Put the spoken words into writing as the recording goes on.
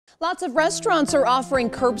Lots of restaurants are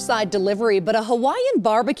offering curbside delivery, but a Hawaiian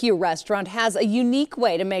barbecue restaurant has a unique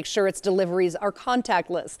way to make sure its deliveries are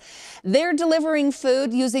contactless. They're delivering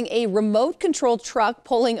food using a remote-controlled truck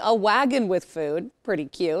pulling a wagon with food. Pretty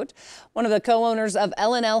cute. One of the co-owners of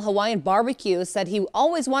L&L Hawaiian Barbeque said he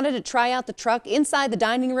always wanted to try out the truck inside the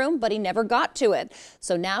dining room, but he never got to it.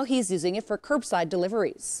 So now he's using it for curbside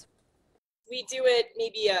deliveries. We do it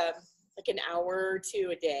maybe like an hour or two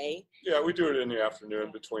a day. Yeah, we do it in the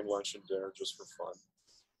afternoon between lunch and dinner just for fun.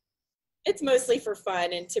 It's mostly for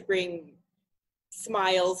fun and to bring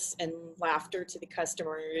smiles and laughter to the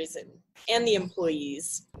customers and the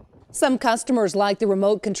employees. Some customers like the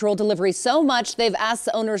remote control delivery so much they've asked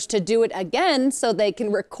the owners to do it again so they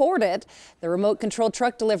can record it. The remote control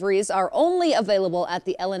truck deliveries are only available at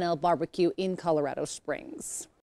the L&L Barbecue in Colorado Springs.